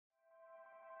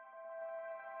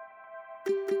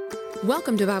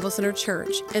Welcome to Bible Center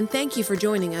Church, and thank you for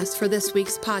joining us for this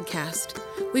week's podcast.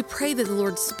 We pray that the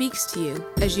Lord speaks to you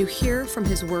as you hear from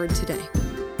His Word today.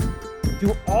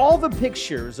 Through all the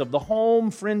pictures of the home,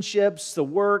 friendships, the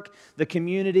work, the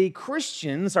community,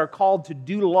 Christians are called to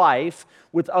do life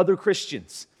with other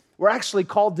Christians. We're actually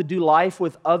called to do life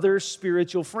with other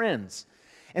spiritual friends.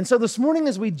 And so this morning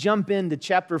as we jump into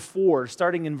chapter 4,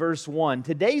 starting in verse 1,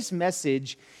 today's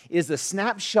message is a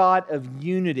snapshot of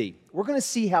unity. We're going to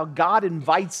see how God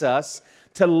invites us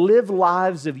to live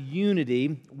lives of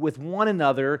unity with one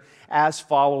another as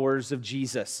followers of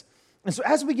Jesus. And so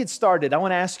as we get started, I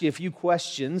want to ask you a few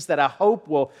questions that I hope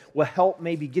will help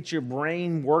maybe get your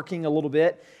brain working a little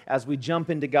bit as we jump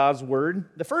into God's Word.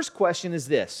 The first question is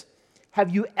this: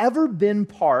 have you ever been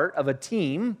part of a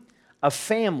team, a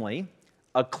family,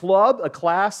 a club, a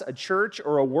class, a church,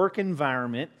 or a work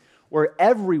environment where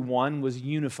everyone was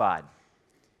unified?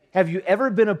 Have you ever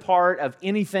been a part of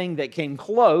anything that came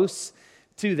close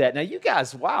to that? Now, you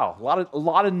guys, wow, a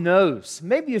lot of no's.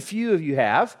 Maybe a few of you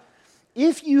have.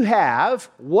 If you have,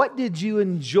 what did you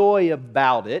enjoy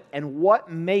about it, and what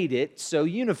made it so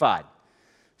unified?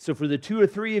 So for the 2 or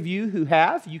 3 of you who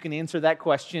have, you can answer that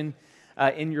question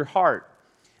in your heart.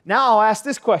 Now I'll ask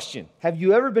this question: have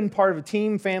you ever been part of a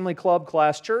team, family, club,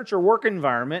 class, church, or work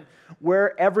environment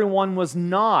where everyone was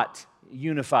not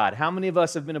unified? How many of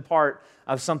us have been a part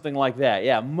of something like that?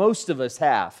 Yeah, most of us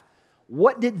have.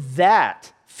 What did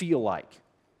that feel like?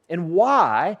 And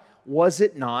why was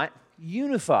it not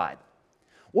unified?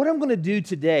 What I'm going to do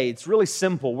today, it's really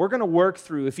simple. We're going to work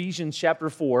through Ephesians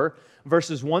chapter 4,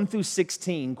 verses 1 through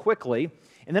 16 quickly.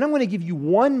 And then I'm going to give you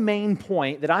one main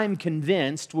point that I am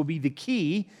convinced will be the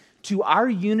key to our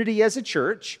unity as a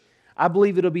church. I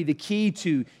believe it'll be the key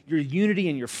to your unity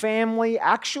in your family.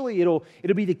 Actually, it'll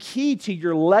be the key to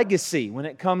your legacy when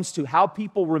it comes to how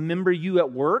people remember you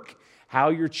at work, how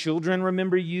your children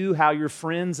remember you, how your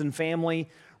friends and family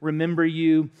remember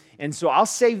you. And so I'll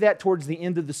save that towards the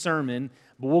end of the sermon,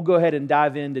 but we'll go ahead and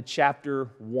dive into chapter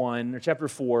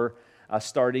 4,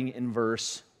 starting in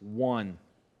verse 1.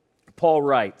 Paul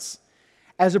writes,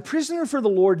 "As a prisoner for the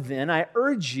Lord, then, I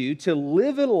urge you to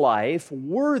live a life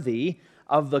worthy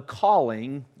of the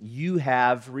calling you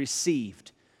have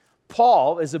received."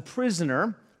 Paul is a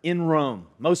prisoner in Rome.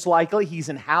 Most likely, he's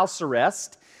in house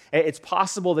arrest. It's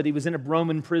possible that he was in a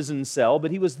Roman prison cell, but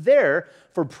he was there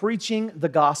for preaching the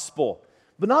gospel.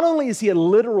 But not only is he a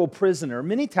literal prisoner,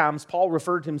 many times Paul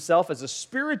referred to himself as a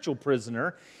spiritual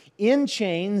prisoner in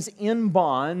chains, in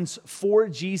bonds, for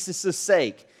Jesus'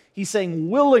 sake. He's saying,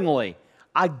 willingly,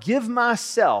 I give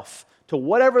myself to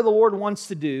whatever the Lord wants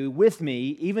to do with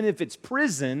me, even if it's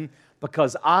prison,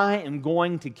 because I am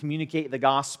going to communicate the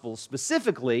gospel,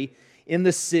 specifically in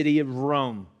the city of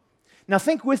Rome. Now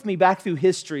think with me back through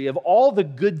history of all the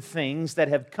good things that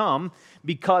have come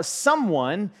because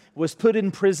someone was put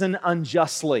in prison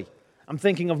unjustly. I'm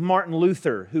thinking of Martin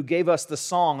Luther, who gave us the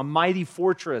song, "A Mighty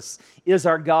Fortress is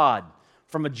Our God,"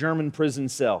 from a German prison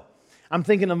cell. I'm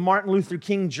thinking of Martin Luther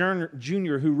King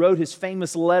Jr., who wrote his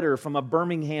famous letter from a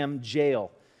Birmingham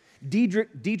jail.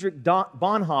 Dietrich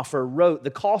Bonhoeffer wrote "The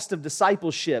Cost of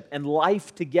Discipleship and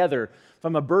Life Together"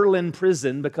 from a Berlin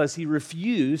prison because he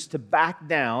refused to back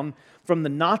down from the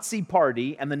Nazi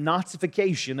Party and the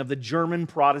Nazification of the German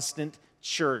Protestant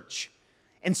church.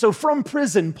 And so from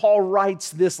prison, Paul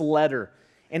writes this letter,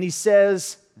 and he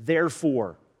says,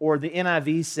 "Therefore," or the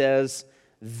NIV says,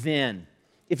 "Then."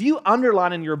 If you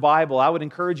underline in your Bible, I would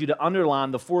encourage you to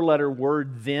underline the 4-letter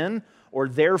word "then" or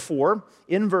 "therefore"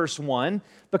 in verse 1,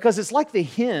 because it's like the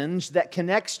hinge that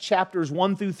connects chapters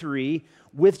 1 through 3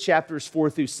 with chapters 4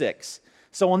 through 6.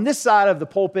 So on this side of the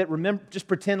pulpit, remember, just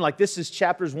pretend like this is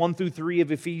chapters 1 through 3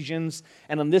 of Ephesians,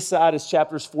 and on this side is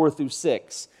chapters 4 through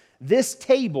 6. This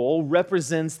table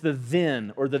represents the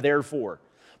 "then" or the "therefore."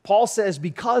 Paul says,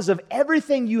 because of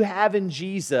everything you have in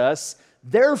Jesus,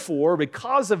 therefore,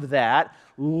 because of that,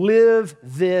 live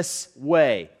this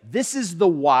way. This is the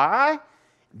why,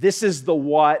 this is the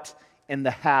what, and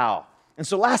the how. And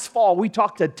so last fall, we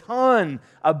talked a ton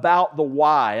about the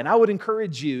why. And I would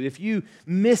encourage you, if you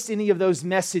missed any of those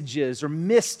messages or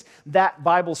missed that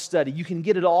Bible study, you can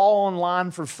get it all online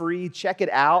for free. Check it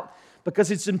out, because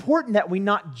it's important that we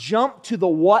not jump to the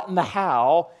what and the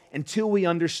how until we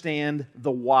understand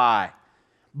the why.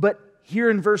 But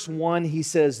here in verse 1, he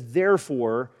says,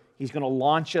 therefore, he's going to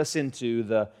launch us into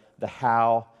the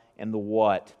how and the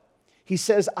what. He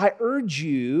says, I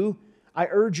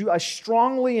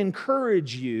strongly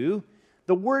encourage you.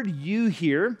 The word "you"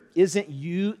 here isn't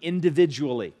you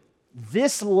individually.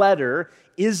 This letter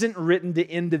isn't written to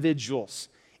individuals.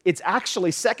 It's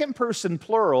actually second person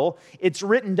plural. It's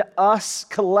written to us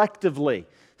collectively.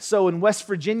 So in West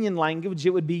Virginian language,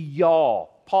 it would be y'all.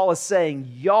 Paul is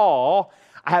saying, y'all,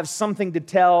 I have something to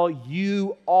tell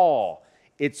you all.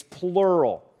 It's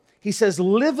plural. He says,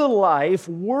 live a life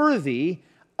worthy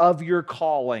of your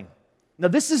calling. Now,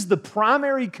 this is the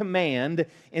primary command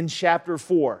in chapter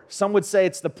 4. Some would say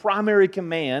it's the primary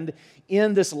command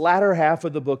in this latter half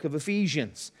of the book of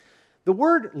Ephesians. The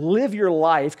word live your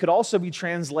life could also be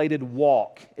translated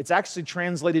walk. It's actually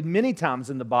translated many times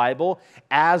in the Bible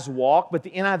as walk, but the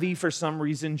NIV for some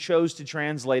reason chose to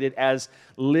translate it as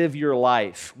live your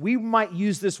life. We might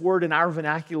use this word in our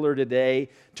vernacular today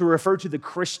to refer to the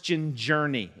Christian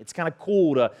journey. It's kind of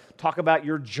cool to talk about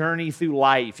your journey through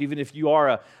life, even if you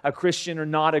are a Christian or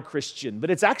not a Christian.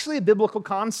 But it's actually a biblical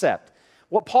concept.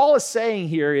 What Paul is saying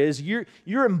here is you're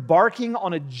embarking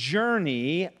on a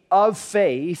journey of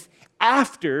faith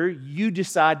after you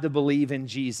decide to believe in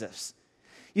Jesus.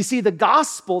 You see, the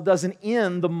gospel doesn't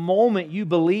end the moment you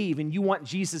believe and you want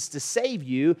Jesus to save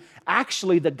you.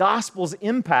 Actually, the gospel's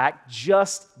impact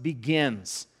just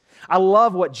begins. I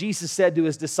love what Jesus said to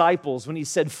his disciples when he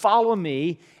said, "Follow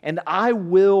me, and I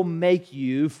will make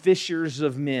you fishers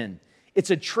of men."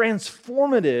 It's a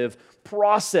transformative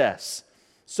process.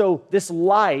 So this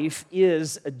life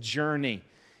is a journey.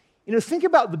 You know, think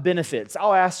about the benefits.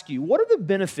 I'll ask you, what are the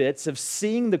benefits of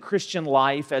seeing the Christian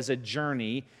life as a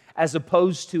journey as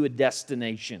opposed to a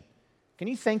destination? Can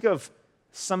you think of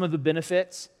some of the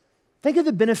benefits? Think of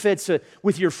the benefits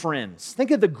with your friends.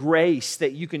 Think of the grace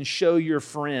that you can show your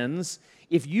friends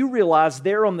if you realize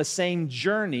they're on the same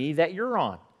journey that you're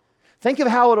on. Think of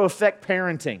how it'll affect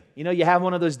parenting. You know, you have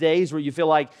one of those days where you feel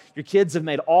like your kids have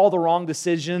made all the wrong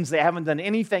decisions, they haven't done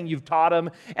anything you've taught them,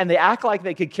 and they act like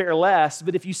they could care less.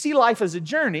 But if you see life as a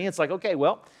journey, it's like, okay,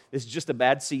 well, this is just a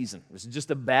bad season. This is just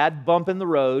a bad bump in the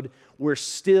road. We're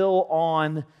still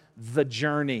on the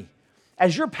journey.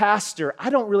 As your pastor, I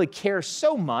don't really care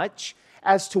so much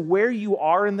as to where you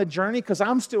are in the journey because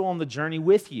I'm still on the journey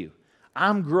with you.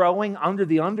 I'm growing under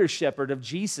the under-shepherd of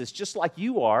Jesus, just like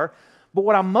you are. But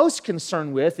what I'm most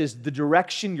concerned with is the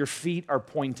direction your feet are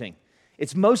pointing.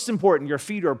 It's most important. Your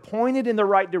feet are pointed in the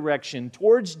right direction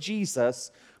towards Jesus,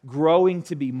 growing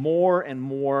to be more and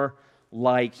more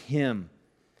like Him.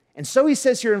 And so he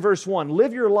says here in verse 1,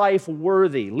 live your life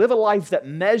worthy. Live a life that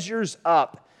measures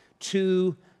up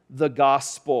to the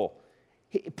gospel.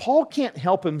 Paul can't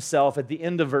help himself at the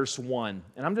end of verse 1,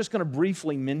 and I'm just going to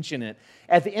briefly mention it.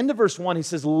 At the end of verse 1, he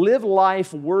says, live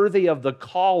life worthy of the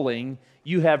calling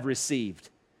you have received.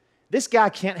 This guy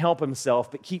can't help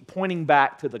himself but keep pointing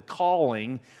back to the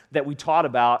calling that we taught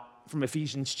about from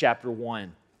Ephesians chapter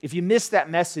 1. If you missed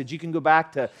that message, you can go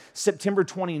back to September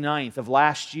 29th of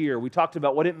last year. We talked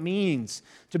about what it means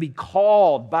to be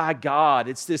called by God.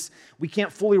 It's this, we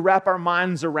can't fully wrap our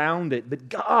minds around it, but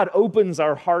God opens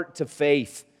our heart to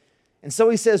faith. And so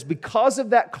he says, because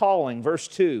of that calling, verse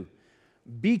 2,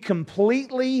 be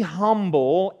completely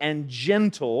humble and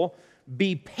gentle,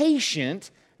 be patient,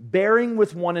 bearing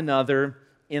with one another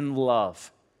in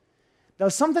love. Now,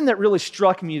 something that really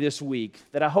struck me this week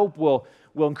that I hope will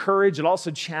encourage and also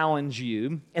challenge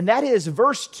you, and that is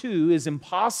verse 2 is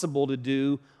impossible to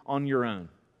do on your own.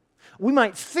 We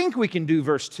might think we can do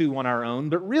verse 2 on our own,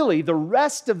 but really the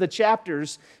rest of the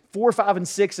chapters 4, 5, and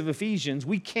 6 of Ephesians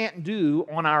we can't do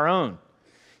on our own.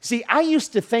 See, I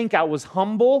used to think I was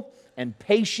humble and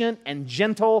patient and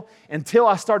gentle until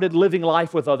I started living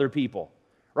life with other people.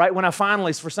 Right? When I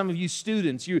finally, for some of you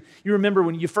students, you remember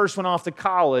when you first went off to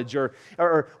college or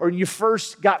you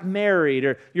first got married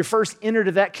or you first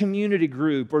entered that community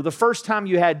group or the first time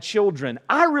you had children.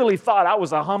 I really thought I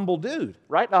was a humble dude,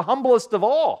 right? The humblest of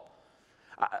all.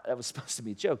 That was supposed to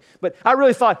be a joke. But I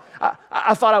really thought,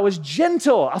 I thought I was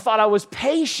gentle. I thought I was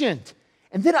patient.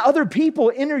 And then other people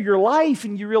enter your life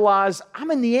and you realize, I'm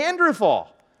a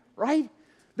Neanderthal, right?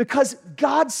 Because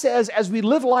God says as we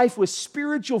live life with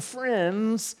spiritual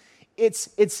friends,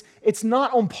 it's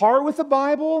not on par with the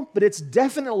Bible, but it's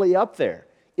definitely up there.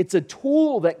 It's a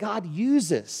tool that God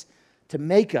uses to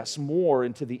make us more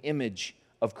into the image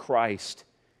of Christ.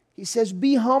 He says,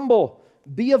 be humble,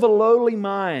 be of a lowly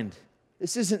mind.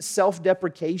 This isn't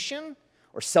self-deprecation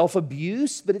or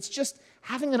self-abuse, but it's just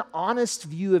having an honest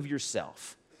view of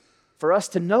yourself. For us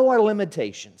to know our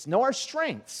limitations, know our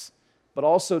strengths, but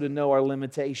also to know our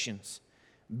limitations.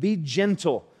 Be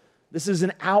gentle. This is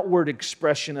an outward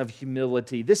expression of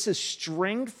humility. This is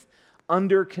strength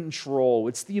under control.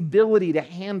 It's the ability to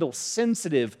handle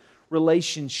sensitive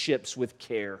relationships with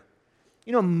care.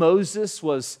 You know, Moses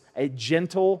was a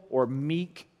gentle or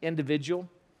meek individual.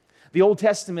 The Old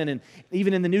Testament and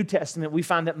even in the New Testament, we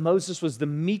find that Moses was the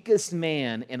meekest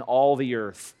man in all the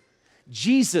earth.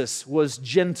 Jesus was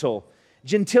gentle.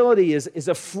 Gentility is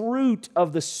a fruit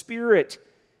of the Spirit.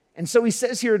 And so he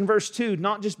says here in verse 2,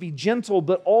 not just be gentle,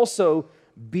 but also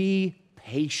be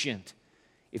patient.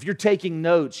 If you're taking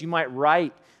notes, you might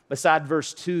write beside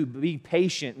verse 2, be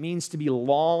patient means to be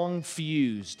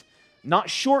long-fused, not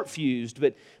short-fused,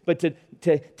 but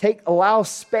to allow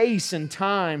space and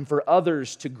time for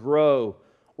others to grow,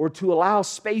 or to allow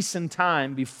space and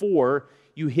time before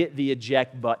you hit the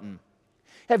eject button.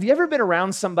 Have you ever been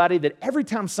around somebody that every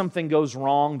time something goes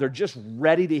wrong, they're just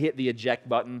ready to hit the eject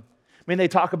button? I mean, they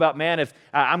talk about, man, if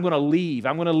I'm going to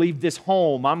leave this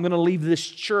home, I'm going to leave this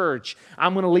church,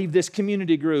 I'm going to leave this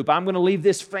community group, I'm going to leave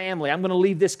this family, I'm going to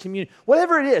leave this community.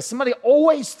 Whatever it is, somebody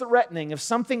always threatening if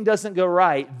something doesn't go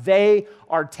right, they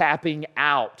are tapping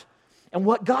out. And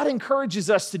what God encourages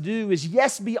us to do is,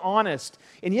 yes, be honest,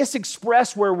 and yes,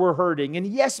 express where we're hurting, and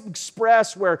yes,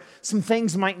 express where some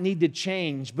things might need to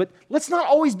change, but let's not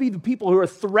always be the people who are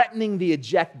threatening the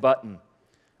eject button,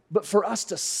 but for us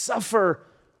to suffer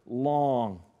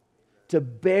long, to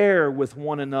bear with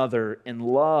one another in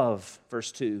love,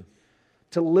 verse 2,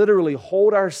 to literally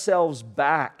hold ourselves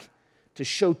back, to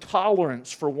show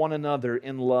tolerance for one another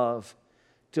in love,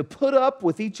 to put up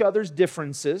with each other's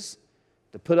differences,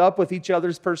 to put up with each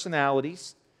other's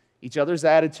personalities, each other's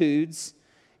attitudes,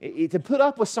 to put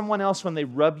up with someone else when they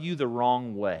rub you the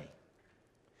wrong way.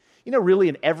 You know, really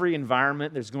in every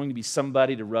environment, there's going to be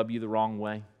somebody to rub you the wrong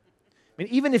way. I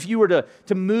mean, even if you were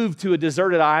to move to a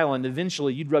deserted island,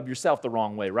 eventually you'd rub yourself the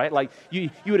wrong way, right? Like you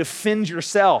would offend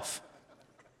yourself.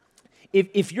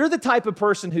 If you're the type of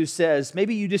person who says,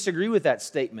 maybe you disagree with that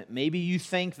statement, maybe you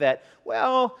think that,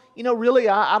 well, you know, really,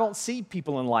 I don't see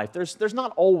people in life. There's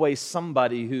not always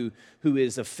somebody who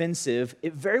is offensive.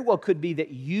 It very well could be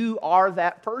that you are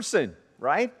that person,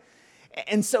 right?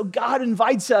 And so God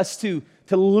invites us to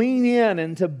lean in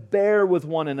and to bear with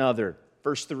one another.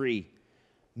 Verse 3,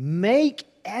 make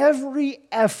every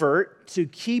effort to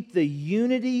keep the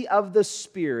unity of the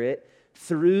Spirit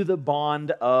through the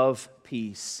bond of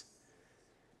peace.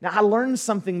 Now, I learned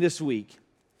something this week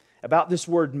about this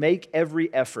word, make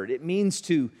every effort. It means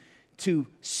to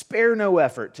spare no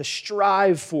effort, to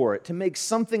strive for it, to make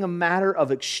something a matter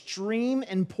of extreme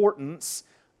importance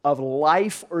of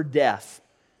life or death.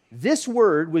 This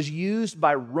word was used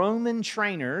by Roman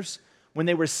trainers when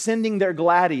they were sending their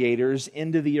gladiators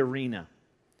into the arena.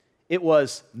 It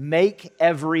was make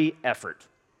every effort.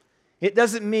 It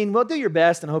doesn't mean, well, do your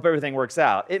best and hope everything works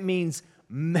out. It means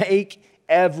make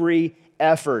every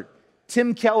effort.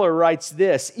 Tim Keller writes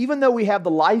this, even though we have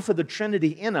the life of the Trinity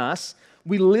in us,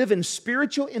 we live in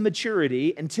spiritual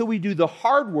immaturity until we do the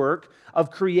hard work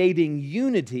of creating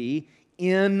unity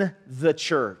in the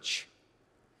church.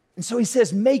 And so he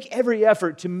says, make every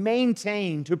effort to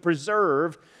maintain, to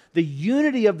preserve the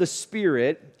unity of the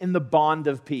Spirit in the bond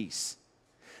of peace.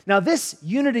 Now, this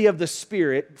unity of the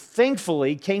Spirit,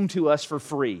 thankfully, came to us for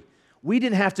free. We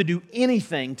didn't have to do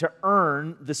anything to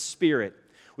earn the Spirit.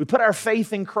 We put our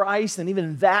faith in Christ, and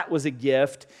even that was a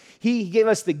gift. He gave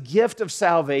us the gift of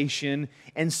salvation,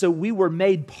 and so we were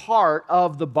made part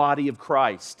of the body of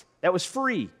Christ. That was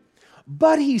free.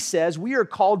 But he says we are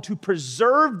called to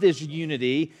preserve this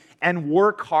unity and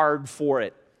work hard for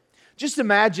it. Just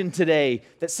imagine today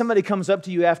that somebody comes up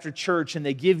to you after church and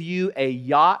they give you a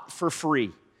yacht for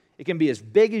free. It can be as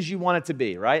big as you want it to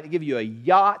be, right? They give you a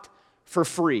yacht for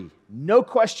free. No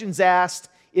questions asked.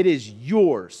 It is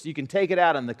yours. You can take it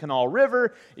out in the Canal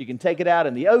River. You can take it out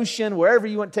in the ocean, wherever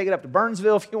you want. Take it up to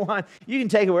Burnsville if you want. You can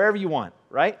take it wherever you want,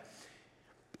 right?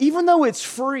 Even though it's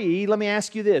free, let me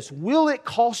ask you this. Will it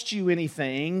cost you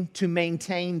anything to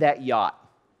maintain that yacht?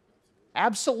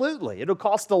 Absolutely. It'll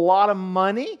cost a lot of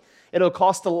money. It'll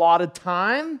cost a lot of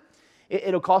time.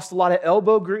 It'll cost a lot of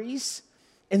elbow grease.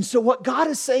 And so what God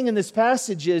is saying in this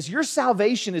passage is your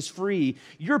salvation is free.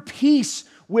 Your peace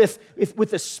with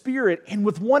the Spirit and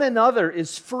with one another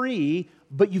is free,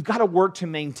 but you've got to work to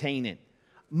maintain it.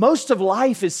 Most of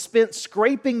life is spent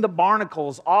scraping the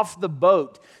barnacles off the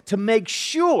boat to make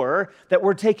sure that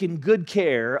we're taking good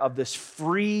care of this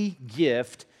free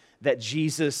gift that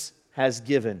Jesus has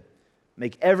given.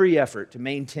 Make every effort to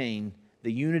maintain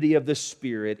the unity of the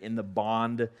Spirit in the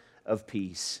bond of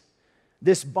peace.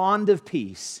 This bond of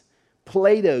peace,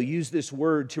 Plato used this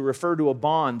word to refer to a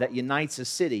bond that unites a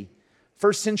city.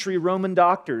 First century Roman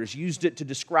doctors used it to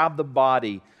describe the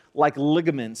body like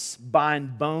ligaments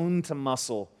bind bone to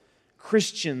muscle.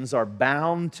 Christians are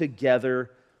bound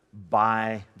together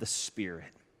by the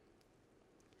Spirit.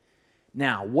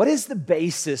 Now, what is the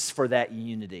basis for that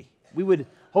unity? We would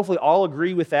hopefully all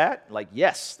agree with that. Like,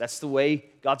 yes, that's the way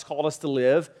God's called us to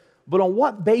live. But on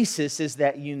what basis is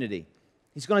that unity?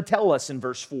 He's going to tell us in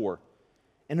verse 4.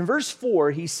 And in verse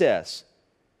 4, he says,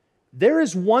 there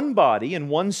is one body and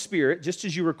one Spirit, just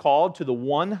as you were called to the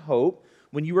one hope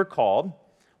when you were called,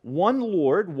 one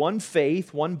Lord, one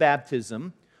faith, one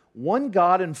baptism, one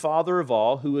God and Father of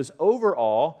all, who is over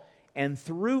all and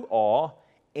through all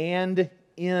and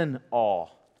in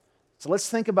all. So let's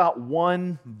think about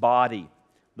one body.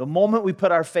 The moment we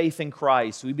put our faith in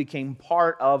Christ, we became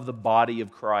part of the body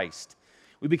of Christ.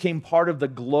 We became part of the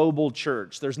global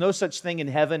church. There's no such thing in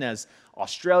heaven as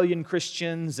Australian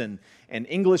Christians and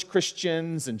English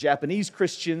Christians and Japanese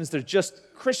Christians. They're just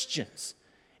Christians.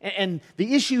 And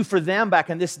the issue for them back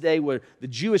in this day were the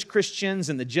Jewish Christians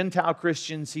and the Gentile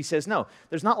Christians. He says, no,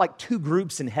 there's not like two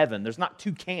groups in heaven. There's not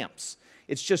two camps.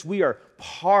 It's just we are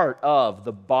part of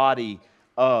the body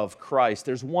of Christ.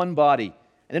 There's one body.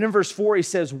 And then in verse 4, he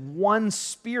says, one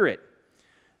Spirit.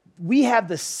 We have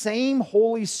the same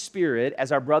Holy Spirit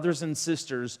as our brothers and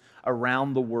sisters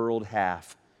around the world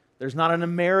have. There's not an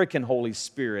American Holy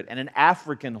Spirit and an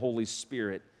African Holy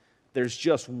Spirit. There's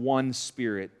just one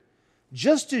Spirit.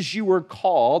 Just as you were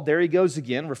called, there he goes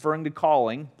again, referring to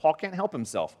calling. Paul can't help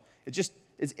himself.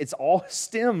 It's all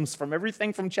stems from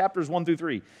everything from chapters 1 through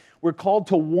 3. We're called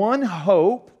to one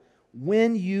hope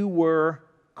when you were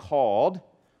called,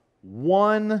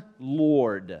 one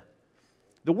Lord.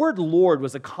 The word Lord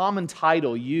was a common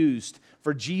title used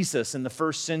for Jesus in the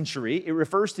first century. It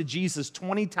refers to Jesus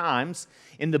 20 times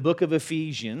in the book of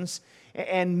Ephesians.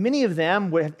 And many of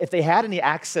them, if they had any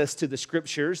access to the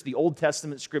Scriptures, the Old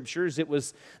Testament Scriptures, it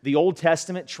was the Old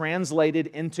Testament translated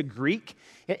into Greek.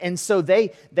 And so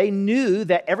they knew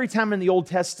that every time in the Old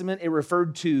Testament it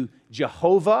referred to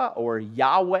Jehovah or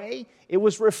Yahweh, it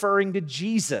was referring to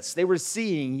Jesus. They were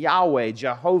seeing Yahweh,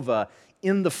 Jehovah,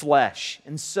 in the flesh.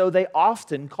 And so they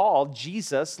often called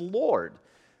Jesus Lord.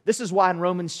 This is why in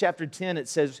Romans chapter 10 it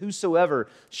says, whosoever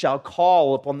shall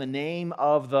call upon the name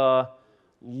of the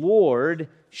Lord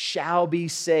shall be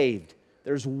saved.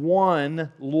 There's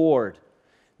one Lord.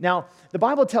 Now, the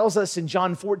Bible tells us in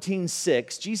John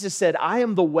 14:6, Jesus said, I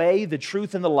am the way, the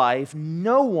truth, and the life.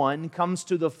 No one comes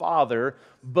to the Father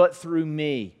but through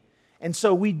me. And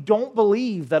so we don't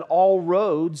believe that all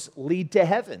roads lead to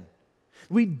heaven.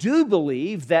 We do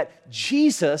believe that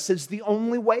Jesus is the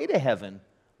only way to heaven,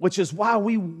 which is why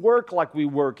we work like we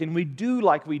work and we do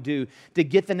like we do to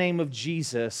get the name of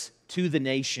Jesus to the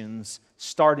nations,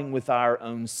 starting with our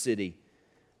own city.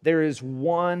 There is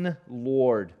one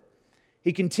Lord.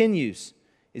 He continues.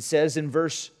 It says in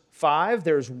verse 5,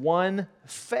 there's one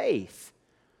faith.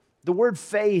 The word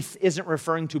faith isn't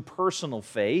referring to personal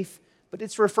faith, but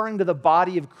it's referring to the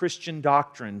body of Christian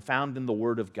doctrine found in the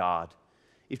Word of God.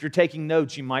 If you're taking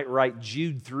notes, you might write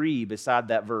Jude 3 beside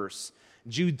that verse.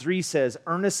 Jude 3 says,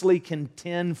 earnestly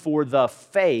contend for the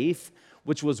faith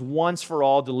which was once for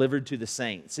all delivered to the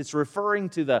saints. It's referring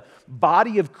to the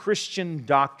body of Christian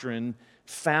doctrine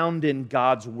found in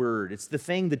God's Word. It's the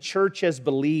thing the church has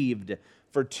believed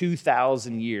for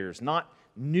 2,000 years. Not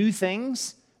new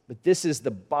things, but this is the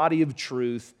body of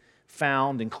truth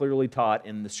found and clearly taught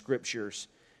in the Scriptures.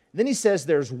 Then he says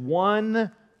there's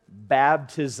one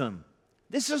baptism.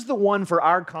 This is the one for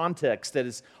our context that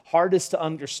is hardest to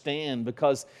understand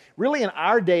because really in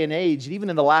our day and age, even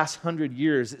in the last 100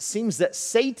 years, it seems that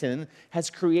Satan has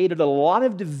created a lot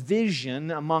of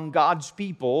division among God's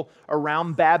people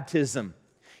around baptism.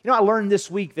 You know, I learned this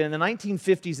week that in the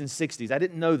 1950s and 60s, I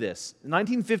didn't know this, in the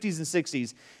 1950s and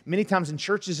 60s, many times in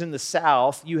churches in the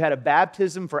South, you had a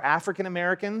baptism for African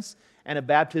Americans and a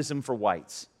baptism for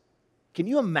whites. Can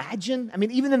you imagine? I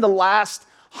mean, even in the last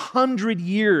 100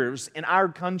 years in our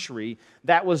country,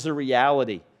 that was the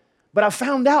reality. But I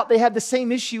found out they had the same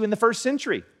issue in the first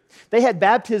century. They had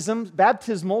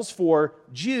baptismals for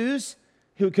Jews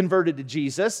who had converted to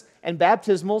Jesus and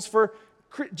baptismals for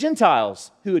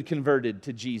Gentiles who had converted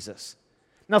to Jesus.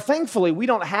 Now, thankfully, we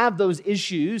don't have those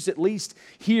issues, at least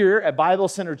here at Bible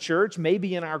Center Church,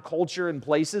 maybe in our culture and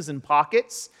places and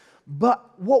pockets.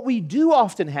 But what we do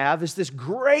often have is this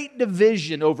great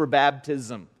division over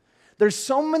baptism. There's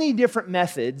so many different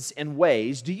methods and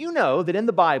ways. Do you know that in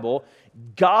the Bible,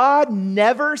 God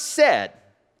never said,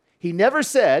 He never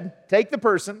said, take the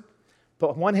person,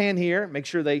 put one hand here, make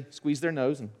sure they squeeze their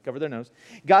nose and cover their nose.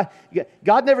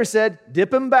 God never said,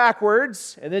 dip him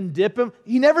backwards and then dip him.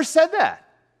 He never said that.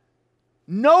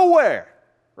 Nowhere.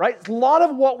 Right? A lot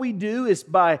of what we do is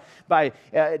by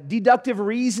deductive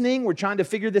reasoning. We're trying to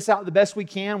figure this out the best we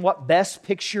can, what best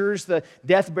pictures the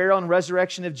death, burial, and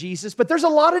resurrection of Jesus. But there's a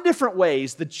lot of different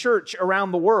ways the church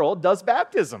around the world does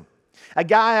baptism. A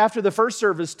guy after the first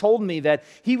service told me that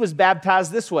he was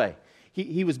baptized this way.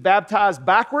 He was baptized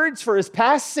backwards for his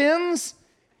past sins,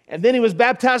 and then he was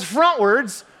baptized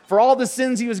frontwards for all the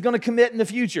sins he was going to commit in the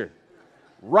future,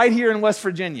 right here in West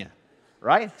Virginia,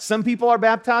 right? Some people are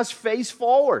baptized face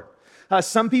forward.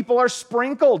 Some people are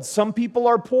sprinkled. Some people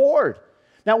are poured.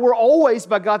 Now, we're always,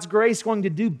 by God's grace, going to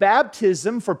do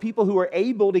baptism for people who are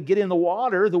able to get in the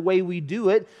water the way we do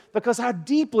it, because I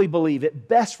deeply believe it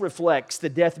best reflects the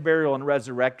death, burial, and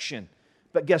resurrection.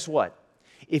 But guess what?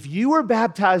 If you were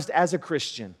baptized as a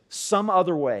Christian some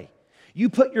other way, you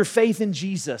put your faith in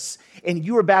Jesus, and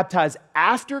you were baptized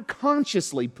after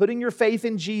consciously putting your faith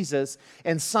in Jesus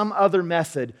and some other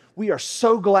method, we are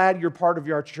so glad you're part of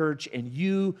our church, and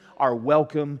you are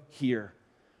welcome here.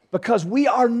 Because we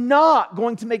are not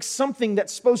going to make something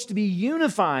that's supposed to be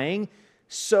unifying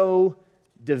so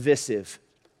divisive.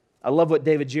 I love what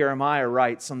David Jeremiah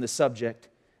writes on this subject.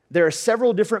 There are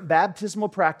several different baptismal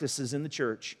practices in the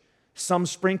church. Some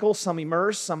sprinkle, some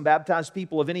immerse, some baptize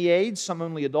people of any age, some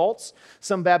only adults,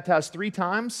 some baptize 3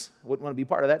 times. I wouldn't want to be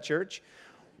part of that church.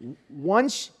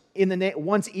 Once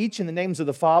each in the names of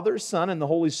the Father, Son, and the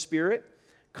Holy Spirit.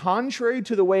 Contrary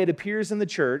to the way it appears in the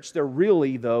church, there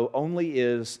really, though, only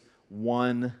is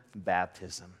one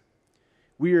baptism.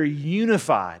 We are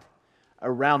unified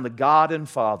around the God and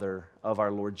Father of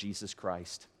our Lord Jesus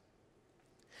Christ.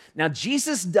 Now,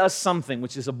 Jesus does something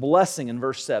which is a blessing in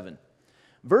verse 7.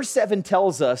 Verse 7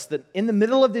 tells us that in the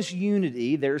middle of this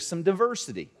unity, there's some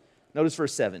diversity. Notice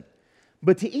verse 7.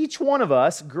 But to each one of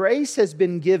us, grace has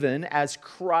been given as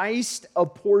Christ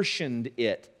apportioned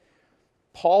it.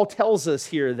 Paul tells us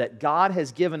here that God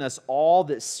has given us all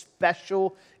this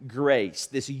special grace,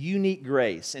 this unique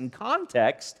grace. In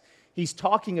context, he's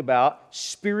talking about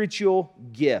spiritual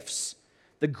gifts.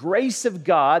 The grace of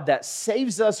God that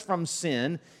saves us from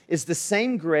sin is the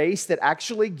same grace that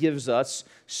actually gives us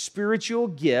spiritual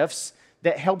gifts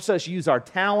that helps us use our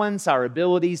talents, our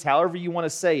abilities, however you want to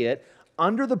say it,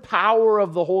 under the power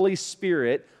of the Holy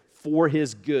Spirit for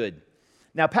His good.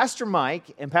 Now, Pastor Mike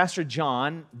and Pastor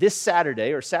John, this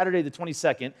Saturday, or Saturday the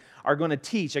 22nd, are going to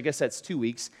teach, I guess that's 2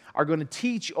 weeks, are going to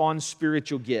teach on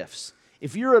spiritual gifts.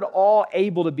 If you're at all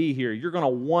able to be here, you're going to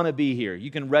want to be here.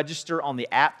 You can register on the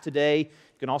app today.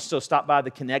 You can also stop by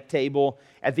the Connect table.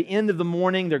 At the end of the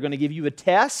morning, they're going to give you a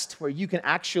test where you can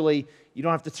actually, you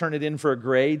don't have to turn it in for a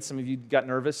grade. Some of you got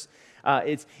nervous.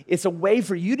 It's a way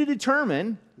for you to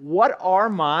determine, what are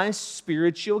my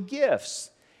spiritual gifts?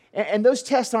 And those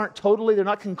tests aren't they're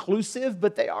not conclusive,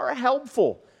 but they are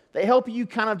helpful. They help you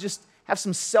kind of just have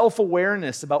some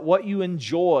self-awareness about what you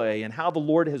enjoy and how the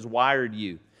Lord has wired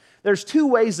you. There's 2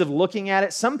 ways of looking at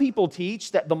it. Some people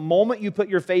teach that the moment you put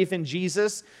your faith in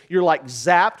Jesus, you're like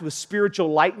zapped with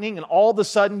spiritual lightning, and all of a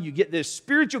sudden you get this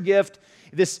spiritual gift,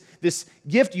 this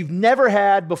gift you've never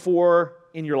had before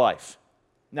in your life.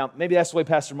 Now, maybe that's the way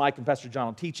Pastor Mike and Pastor John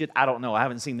will teach it. I don't know. I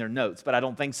haven't seen their notes, but I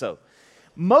don't think so.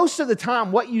 Most of the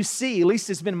time, what you see, at least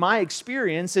it's been my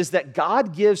experience, is that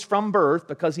God gives from birth,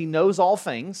 because He knows all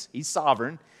things. He's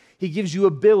sovereign. He gives you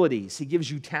abilities. He gives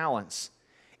you talents.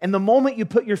 And the moment you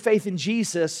put your faith in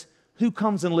Jesus, who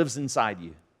comes and lives inside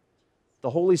you?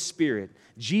 The Holy Spirit,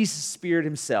 Jesus' Spirit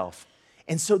Himself.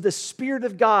 And so the Spirit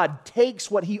of God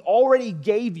takes what He already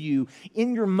gave you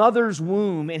in your mother's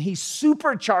womb, and He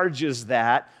supercharges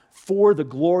that for the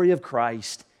glory of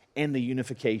Christ and the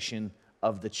unification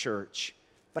of the church.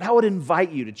 But I would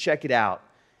invite you to check it out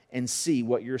and see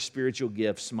what your spiritual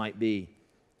gifts might be.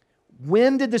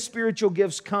 When did the spiritual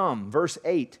gifts come? Verse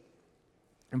 8.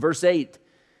 In verse 8,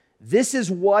 this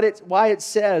is why it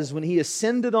says, when He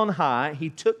ascended on high, He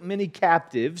took many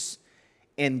captives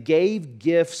and gave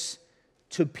gifts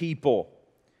to people.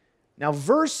 Now,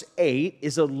 verse 8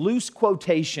 is a loose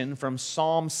quotation from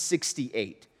Psalm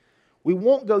 68. We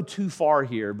won't go too far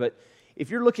here, but if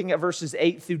you're looking at verses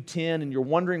 8 through 10 and you're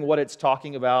wondering what it's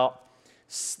talking about,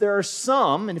 there are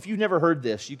some, and if you've never heard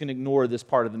this, you can ignore this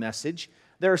part of the message.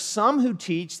 There are some who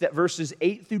teach that verses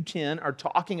 8 through 10 are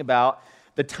talking about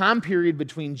the time period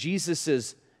between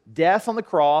Jesus' death on the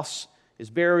cross, His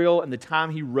burial, and the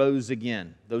time He rose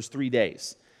again, those 3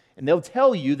 days. And they'll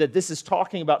tell you that this is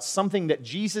talking about something that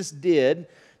Jesus did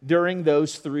during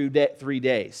those 3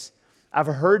 days. I've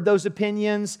heard those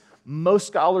opinions. Most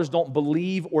scholars don't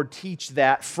believe or teach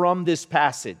that from this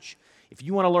passage. If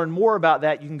you want to learn more about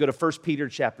that, you can go to 1 Peter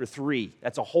chapter 3.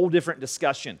 That's a whole different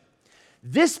discussion.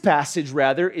 This passage,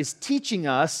 rather, is teaching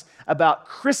us about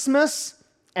Christmas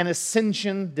and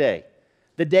Ascension Day,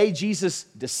 the day Jesus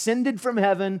descended from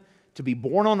heaven to be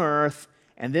born on earth,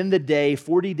 and then the day,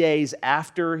 40 days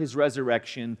after His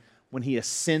resurrection, when He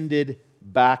ascended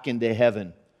back into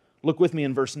heaven. Look with me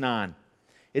in verse 9.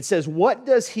 It says, what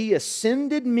does he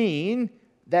ascended mean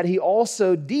that he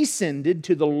also descended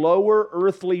to the lower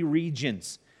earthly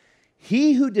regions?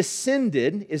 He who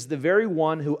descended is the very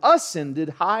one who ascended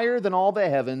higher than all the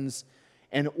heavens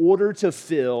in order to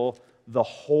fill the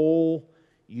whole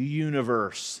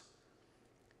universe.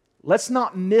 Let's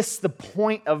not miss the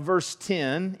point of verse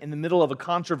 10 in the middle of a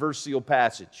controversial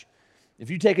passage. If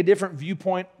you take a different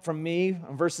viewpoint from me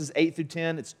on verses 8 through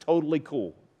 10, it's totally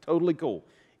cool. Totally cool.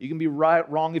 You can be right,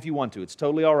 wrong if you want to. It's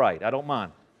totally all right. I don't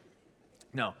mind.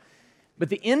 No. But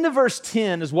the end of verse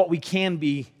 10 is what we can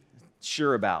be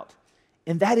sure about.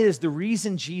 And that is the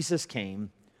reason Jesus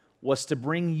came was to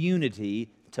bring unity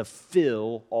to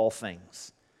fill all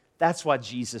things. That's why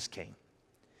Jesus came.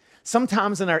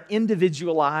 Sometimes in our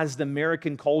individualized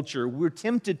American culture, we're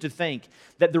tempted to think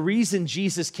that the reason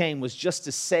Jesus came was just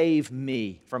to save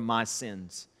me from my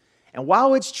sins. And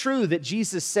while it's true that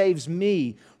Jesus saves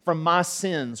me from my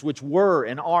sins, which were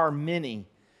and are many,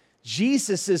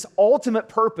 Jesus' ultimate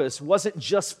purpose wasn't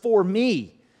just for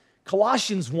me.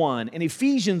 Colossians 1 and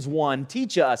Ephesians 1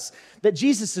 teach us that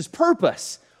Jesus'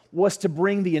 purpose was to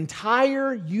bring the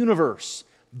entire universe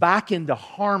back into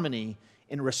harmony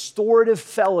and restorative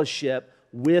fellowship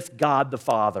with God the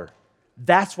Father.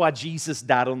 That's why Jesus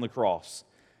died on the cross.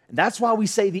 And that's why we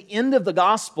say the end of the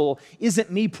gospel isn't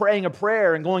me praying a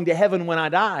prayer and going to heaven when I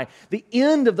die. The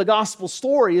end of the gospel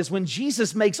story is when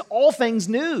Jesus makes all things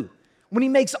new, when he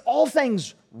makes all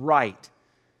things right.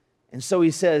 And so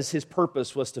he says his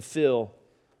purpose was to fill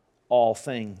all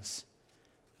things.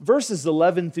 Verses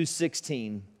 11 through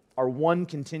 16 are one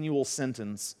continual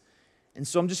sentence. And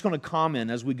so I'm just going to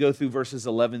comment as we go through verses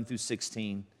 11 through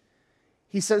 16.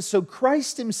 He says, so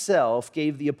Christ himself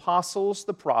gave the apostles,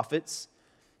 the prophets,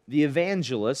 the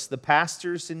evangelists, the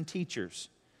pastors, and teachers.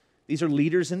 These are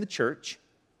leaders in the church.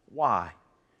 Why?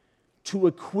 To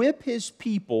equip his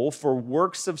people for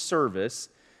works of service,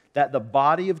 that the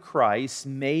body of Christ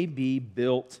may be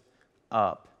built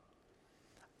up.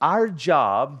 Our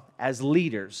job as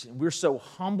leaders, and we're so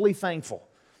humbly thankful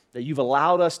that you've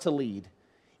allowed us to lead,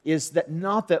 is that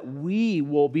not that we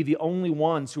will be the only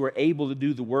ones who are able to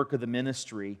do the work of the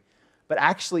ministry, but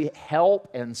actually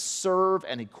help and serve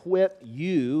and equip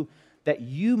you that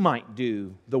you might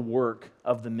do the work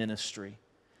of the ministry.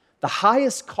 The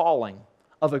highest calling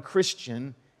of a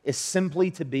Christian is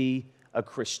simply to be a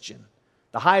Christian.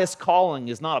 The highest calling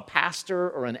is not a pastor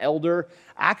or an elder.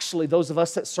 Actually, those of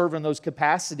us that serve in those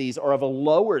capacities are of a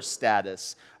lower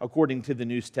status according to the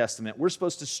New Testament. We're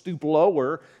supposed to stoop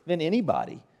lower than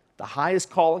anybody. The highest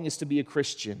calling is to be a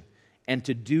Christian and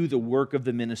to do the work of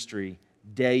the ministry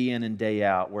day in and day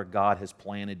out where God has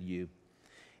planted you.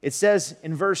 It says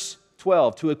in verse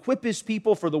 12, to equip his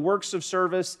people for the works of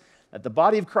service, that the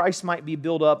body of Christ might be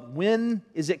built up. When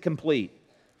is it complete?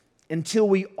 Until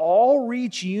we all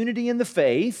reach unity in the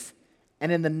faith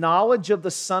and in the knowledge of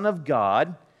the Son of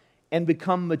God and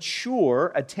become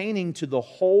mature, attaining to the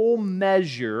whole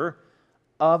measure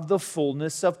of the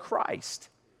fullness of Christ.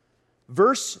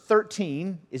 Verse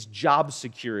 13 is job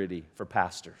security for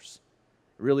pastors.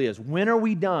 It really is. When are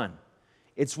we done?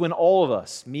 It's when all of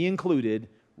us, me included,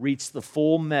 reach the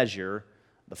full measure,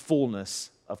 the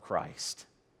fullness of Christ.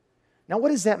 Now, what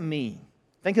does that mean?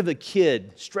 Think of the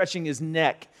kid stretching his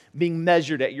neck, being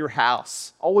measured at your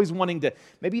house, always wanting to,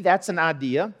 maybe that's an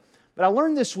idea. But I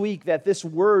learned this week that this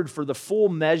word for the full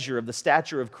measure of the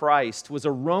stature of Christ was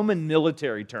a Roman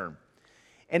military term.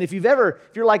 And if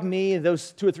you're like me,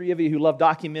 those 2 or 3 of you who love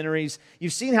documentaries,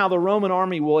 you've seen how the Roman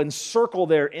army will encircle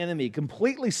their enemy,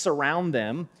 completely surround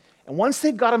them. And once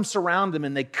they've got them surrounded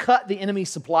and they cut the enemy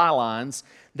supply lines,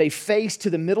 they face to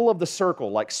the middle of the circle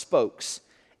like spokes.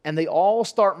 And they all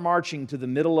start marching to the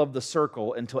middle of the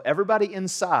circle until everybody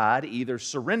inside either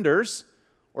surrenders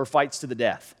or fights to the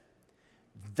death.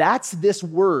 That's this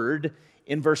word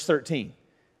in verse 13.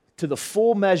 To the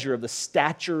full measure of the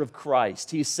stature of Christ.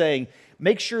 He's saying,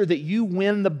 make sure that you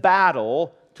win the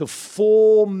battle to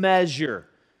full measure.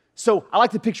 So I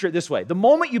like to picture it this way. The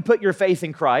moment you put your faith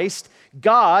in Christ,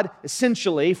 God,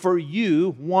 essentially, for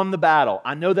you, won the battle.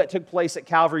 I know that took place at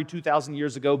Calvary 2,000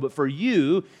 years ago, but for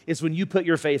you is when you put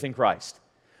your faith in Christ.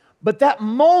 But that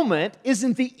moment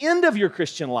isn't the end of your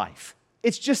Christian life.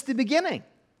 It's just the beginning.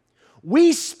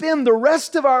 We spend the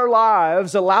rest of our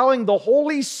lives allowing the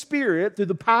Holy Spirit, through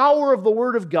the power of the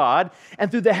Word of God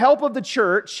and through the help of the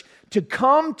church, to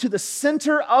come to the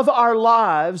center of our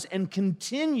lives and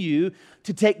continue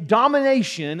to take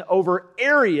domination over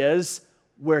areas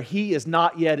where He is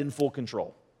not yet in full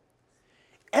control.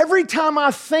 Every time I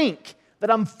think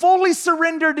that I'm fully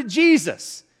surrendered to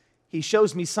Jesus, He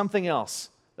shows me something else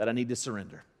that I need to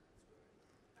surrender.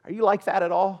 Are you like that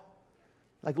at all?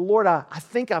 Like, Lord, I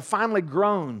think I've finally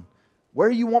grown. Where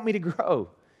do you want me to grow?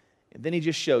 And then he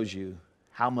just shows you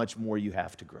how much more you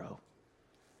have to grow.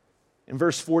 In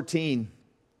verse 14,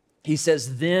 he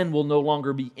says, then we'll no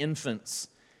longer be infants.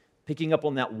 Picking up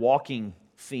on that walking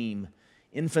theme.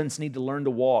 Infants need to learn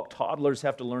to walk. Toddlers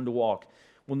have to learn to walk.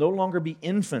 We'll no longer be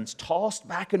infants, tossed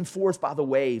back and forth by the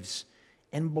waves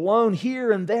and blown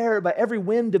here and there by every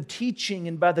wind of teaching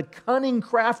and by the cunning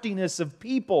craftiness of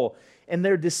people and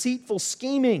their deceitful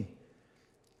scheming.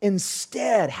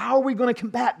 Instead, how are we going to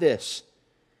combat this?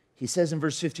 He says in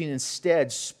verse 15,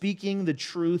 instead, speaking the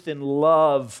truth in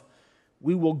love,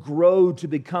 we will grow to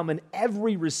become in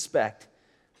every respect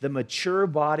the mature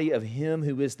body of Him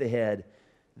who is the head,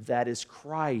 that is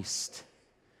Christ.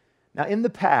 Now, in the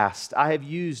past, I have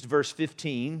used verse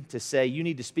 15 to say you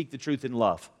need to speak the truth in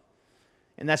love.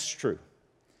 And that's true.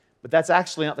 But that's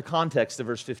actually not the context of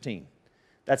verse 15.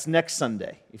 That's next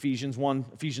Sunday, Ephesians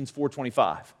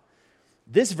 4:25.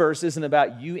 This verse isn't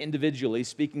about you individually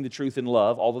speaking the truth in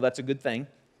love, although that's a good thing.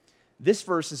 This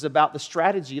verse is about the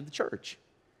strategy of the church.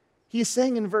 He is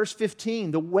saying in verse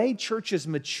 15, the way churches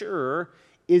mature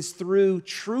is through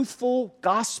truthful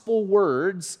gospel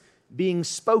words being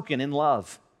spoken in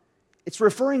love. It's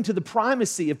referring to the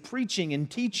primacy of preaching and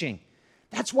teaching.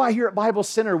 That's why here at Bible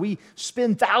Center, we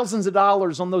spend thousands of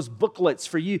dollars on those booklets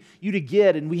for you to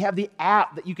get. And we have the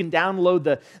app that you can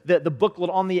download the booklet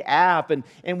on the app.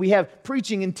 And we have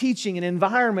preaching and teaching and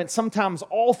environment sometimes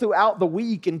all throughout the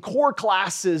week, and core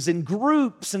classes and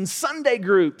groups and Sunday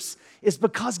groups. It's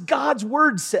because God's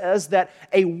Word says that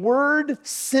a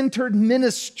word-centered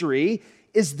ministry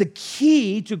is the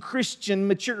key to Christian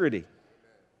maturity.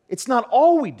 It's not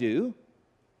all we do,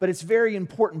 but it's a very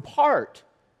important part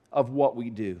of what we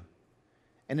do.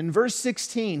 And in verse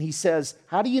 16, he says,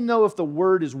 how do you know if the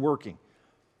Word is working?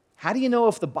 How do you know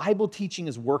if the Bible teaching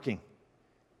is working?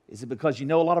 Is it because you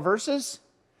know a lot of verses?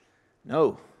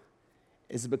 No.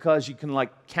 Is it because you can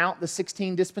count the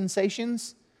 16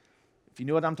 dispensations? If you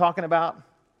know what I'm talking about,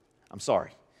 I'm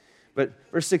sorry. But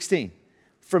verse 16,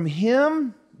 from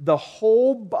Him the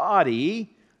whole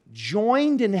body,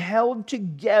 joined and held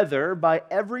together by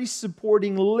every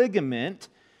supporting ligament,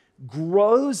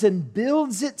 grows and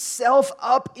builds itself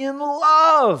up in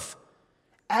love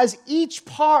as each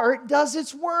part does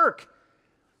its work.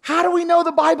 How do we know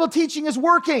the Bible teaching is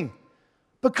working?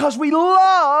 Because we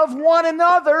love one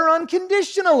another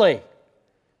unconditionally.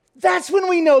 That's when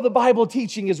we know the Bible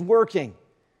teaching is working.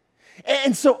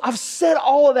 And so I've said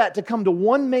all of that to come to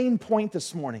one main point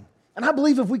this morning. And I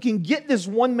believe if we can get this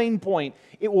one main point,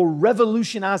 it will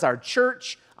revolutionize our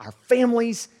church, our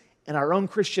families, and our own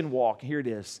Christian walk. Here it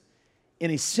is.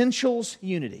 In essentials,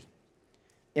 unity.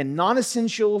 In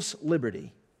non-essentials,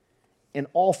 liberty. In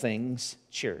all things,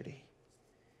 charity.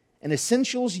 In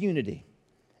essentials, unity.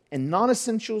 In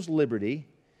non-essentials, liberty.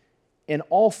 In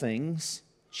all things,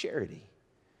 charity.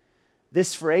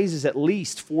 This phrase is at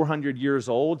least 400 years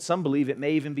old. Some believe it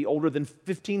may even be older than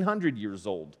 1,500 years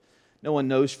old. No one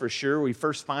knows for sure. We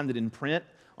first find it in print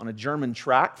on a German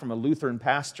tract from a Lutheran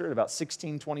pastor at about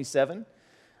 1627.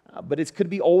 But it could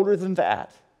be older than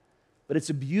that. But it's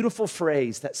a beautiful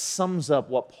phrase that sums up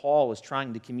what Paul is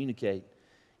trying to communicate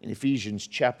in Ephesians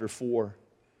chapter 4.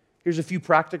 Here's a few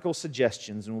practical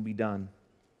suggestions and we'll be done.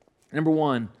 Number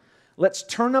one, let's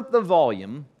turn up the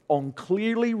volume on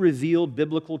clearly revealed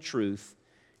biblical truth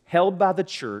held by the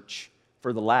church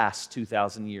for the last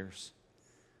 2,000 years.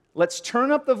 Let's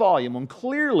turn up the volume on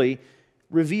clearly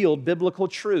revealed biblical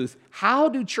truth. How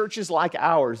do churches like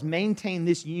ours maintain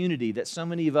this unity that so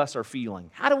many of us are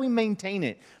feeling? How do we maintain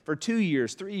it for 2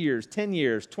 years, 3 years, 10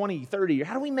 years, 20, 30 years?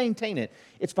 How do we maintain it?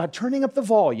 It's by turning up the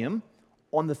volume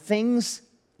on the things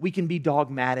we can be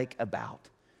dogmatic about.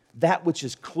 That which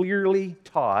is clearly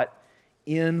taught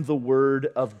in the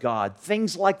Word of God.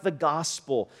 Things like the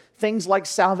gospel, things like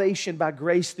salvation by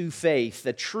grace through faith,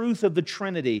 the truth of the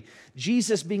Trinity,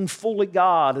 Jesus being fully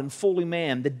God and fully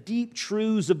man, the deep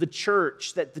truths of the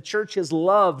church that the church has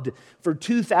loved for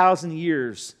 2,000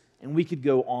 years, and we could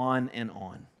go on and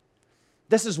on.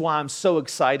 This is why I'm so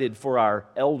excited for our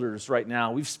elders right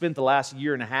now. We've spent the last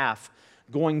year and a half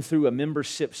going through a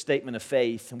membership statement of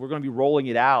faith, and we're going to be rolling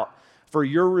it out for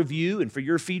your review and for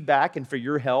your feedback and for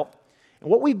your help. And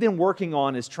what we've been working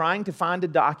on is trying to find a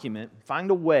document,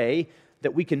 find a way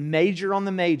that we can major on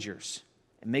the majors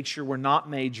and make sure we're not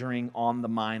majoring on the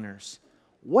minors.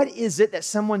 What is it that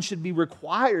someone should be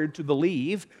required to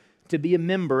believe to be a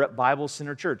member at Bible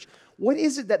Center Church? What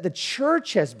is it that the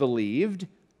church has believed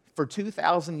for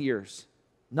 2,000 years?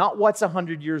 Not what's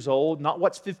 100 years old, not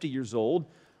what's 50 years old,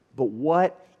 but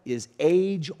what is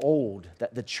age old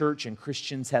that the church and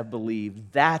Christians have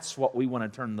believed. That's what we want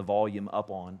to turn the volume up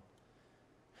on.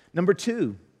 Number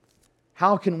two,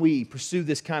 how can we pursue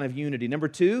this kind of unity? Number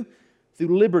two,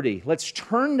 through liberty. Let's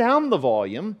turn down the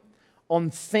volume on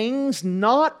things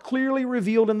not clearly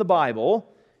revealed in the Bible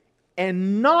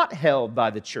and not held by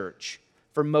the church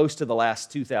for most of the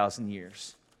last 2,000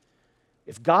 years.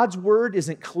 If God's word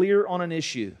isn't clear on an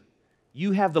issue,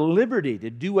 you have the liberty to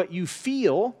do what you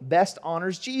feel best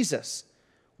honors Jesus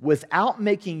without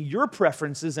making your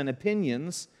preferences and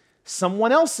opinions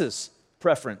someone else's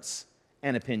preference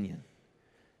and opinion.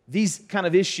 These kind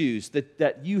of issues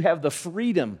that you have the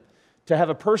freedom to have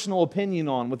a personal opinion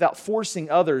on without forcing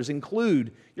others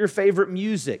include your favorite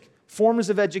music, forms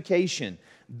of education,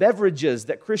 beverages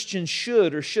that Christians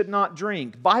should or should not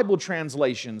drink, Bible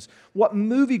translations, what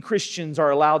movie Christians are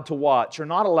allowed to watch or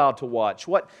not allowed to watch,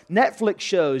 what Netflix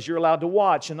shows you're allowed to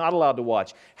watch and not allowed to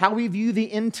watch, how we view the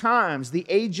end times, the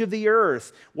age of the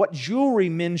earth, what jewelry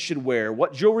men should wear,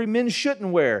 what jewelry men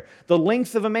shouldn't wear, the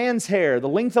length of a man's hair, the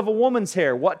length of a woman's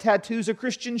hair, what tattoos a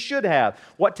Christian should have,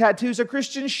 what tattoos a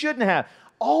Christian shouldn't have.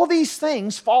 All these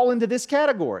things fall into this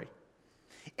category.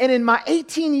 And in my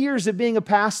 18 years of being a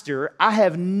pastor, I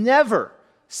have never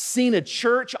seen a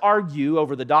church argue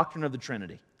over the doctrine of the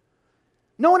Trinity.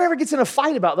 No one ever gets in a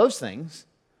fight about those things.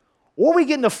 What we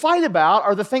get in a fight about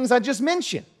are the things I just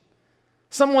mentioned.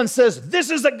 Someone says,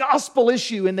 this is a gospel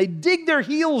issue, and they dig their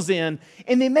heels in,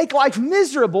 and they make life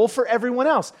miserable for everyone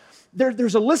else.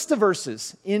 There's a list of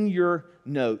verses in your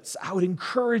notes I would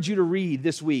encourage you to read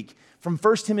this week from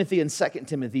 1 Timothy and 2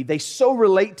 Timothy. They so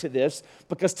relate to this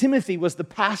because Timothy was the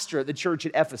pastor at the church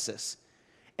at Ephesus.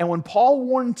 And when Paul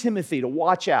warned Timothy to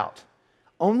watch out,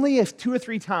 only if 2 or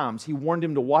 3 times he warned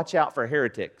him to watch out for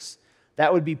heretics.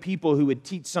 That would be people who would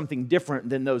teach something different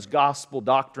than those gospel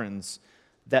doctrines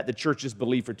that the church has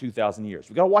believed for 2,000 years.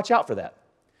 We've got to watch out for that.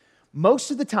 Most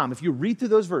of the time, if you read through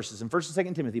those verses in 1 and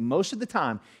 2 Timothy, most of the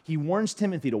time he warns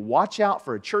Timothy to watch out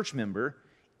for a church member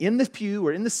in the pew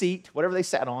or in the seat, whatever they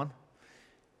sat on,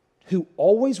 who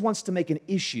always wants to make an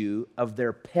issue of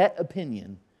their pet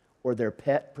opinion or their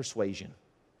pet persuasion.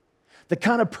 The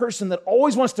kind of person that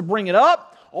always wants to bring it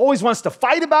up, always wants to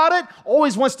fight about it,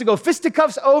 always wants to go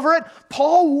fisticuffs over it.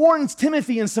 Paul warns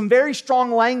Timothy in some very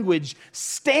strong language,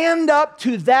 stand up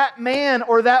to that man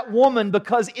or that woman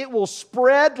because it will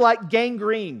spread like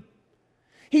gangrene.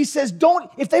 He says,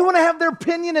 if they want to have their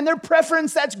opinion and their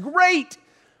preference, that's great.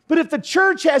 But if the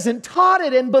church hasn't taught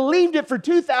it and believed it for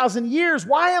 2,000 years,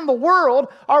 why in the world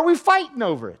are we fighting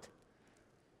over it?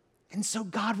 And so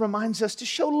God reminds us to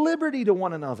show liberty to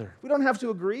one another. We don't have to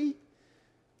agree.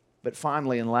 But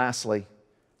finally and lastly,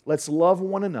 let's love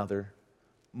one another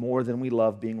more than we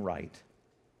love being right.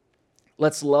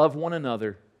 Let's love one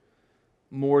another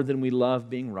more than we love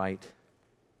being right.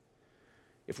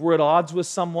 If we're at odds with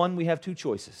someone, we have 2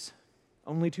 choices.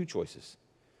 Only 2 choices.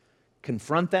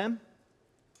 Confront them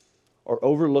or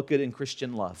overlook it in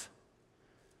Christian love.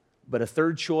 But a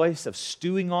third choice of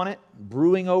stewing on it,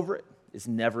 brewing over it, is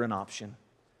never an option.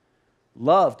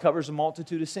 Love covers a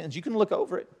multitude of sins. You can look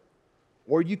over it,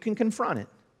 or you can confront it,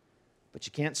 but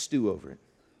you can't stew over it.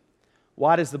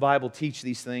 Why does the Bible teach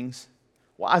these things?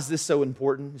 Why is this so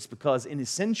important? It's because in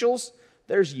essentials,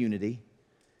 there's unity.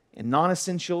 In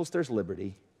non-essentials, there's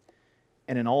liberty.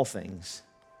 And in all things,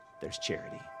 there's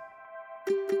charity.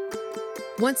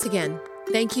 Once again,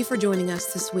 thank you for joining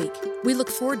us this week. We look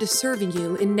forward to serving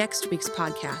you in next week's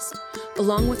podcast,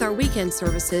 along with our weekend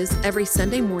services every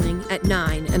Sunday morning at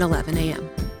 9 and 11 a.m.